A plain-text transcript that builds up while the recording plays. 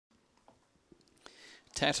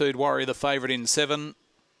Tattooed Warrior, the favourite in 7.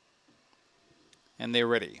 And they're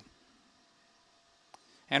ready.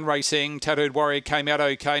 And racing, Tattooed Warrior came out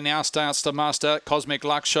okay, now starts to muster. Cosmic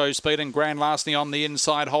Luck shows speed, and Grand Larceny on the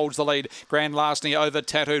inside holds the lead. Grand Larceny over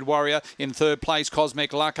Tattooed Warrior. In third place,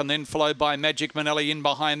 Cosmic Luck, and then followed by Magic Manelli. In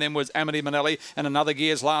behind them was Amity Manelli, and another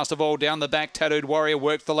gear's last of all. Down the back, Tattooed Warrior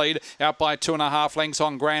worked the lead, out by 2.5 lengths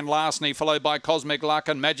on Grand Larceny, followed by Cosmic Luck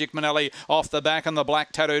and Magic Manelli off the back, and the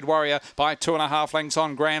black Tattooed Warrior by 2.5 lengths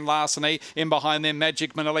on Grand Larceny. In behind them,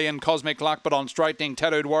 Magic Manelli and Cosmic Luck, but on straightening,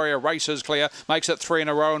 Tattooed Warrior races clear, makes it 3 in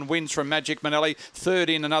a row and wins from Magic Manelli. Third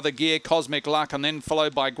in another gear, Cosmic Luck, and then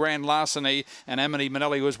followed by Grand Larceny, and Amity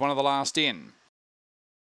Manelli was one of the last in.